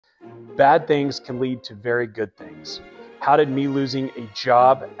Bad things can lead to very good things. How did me losing a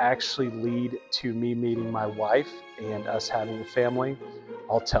job actually lead to me meeting my wife and us having a family?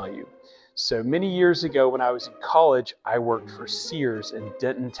 I'll tell you. So many years ago when I was in college, I worked for Sears in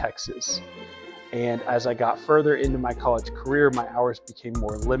Denton, Texas. And as I got further into my college career, my hours became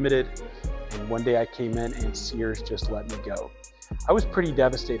more limited. And one day I came in and Sears just let me go. I was pretty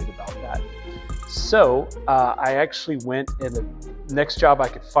devastated about that. So I actually went, and the next job I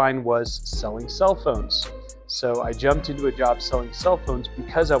could find was selling cell phones. So I jumped into a job selling cell phones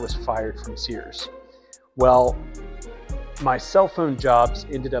because I was fired from Sears. Well, my cell phone jobs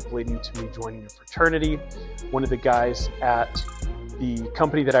ended up leading to me joining a fraternity. One of the guys at the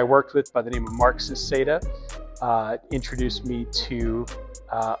company that I worked with by the name of Mark Ciceda introduced me to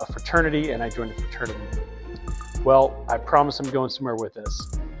a fraternity, and I joined a fraternity. Well, I promise I'm going somewhere with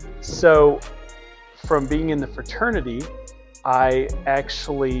this. So from being in the fraternity, I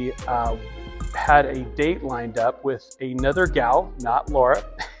actually had a date lined up with another gal, not Laura.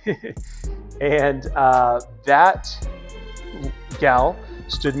 And that gal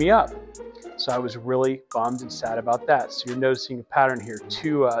stood me up. So I was really bummed and sad about that. So you're noticing a pattern here,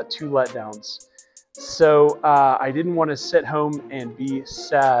 two letdowns. So I didn't want to sit home and be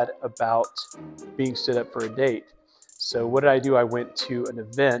sad about being stood up for a date. So what did I do? I went to an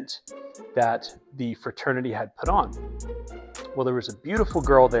event that the fraternity had put on. Well, there was a beautiful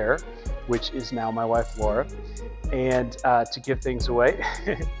girl there, which is now my wife, Laura, and to give things away.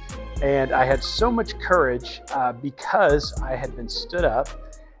 And I had so much courage because I had been stood up,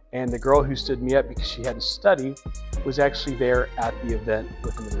 and the girl who stood me up because she had to study was actually there at the event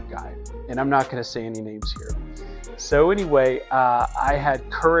with another guy. And I'm not going to say any names here. So anyway, I had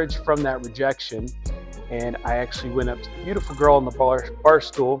courage from that rejection, and I actually went up to the beautiful girl on the bar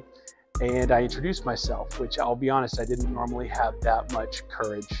stool, and I introduced myself, which I'll be honest, I didn't normally have that much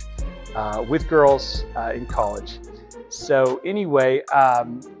courage with girls in college. So anyway,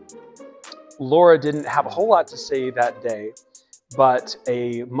 Laura didn't have a whole lot to say that day, but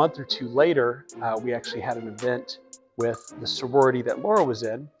a month or two later, we actually had an event with the sorority that Laura was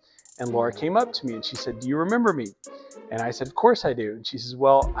in, and Laura came up to me and she said, "Do you remember me?" And I said, "Of course I do." And she says,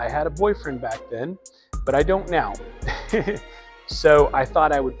 "Well, I had a boyfriend back then, but I don't now." So I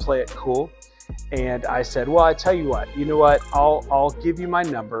thought I would play it cool. And I said, "Well, I tell you what, you know what, I'll give you my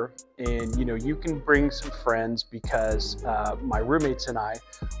number, and you can bring some friends because my roommates and I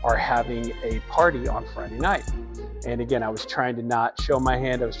are having a party on Friday night." And again, I was trying to not show my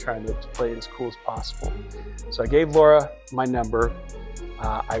hand. I was trying to play it as cool as possible. So I gave Laura my number.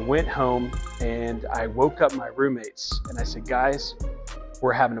 I went home and I woke up my roommates and I said, "Guys,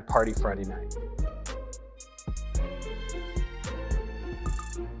 we're having a party Friday night."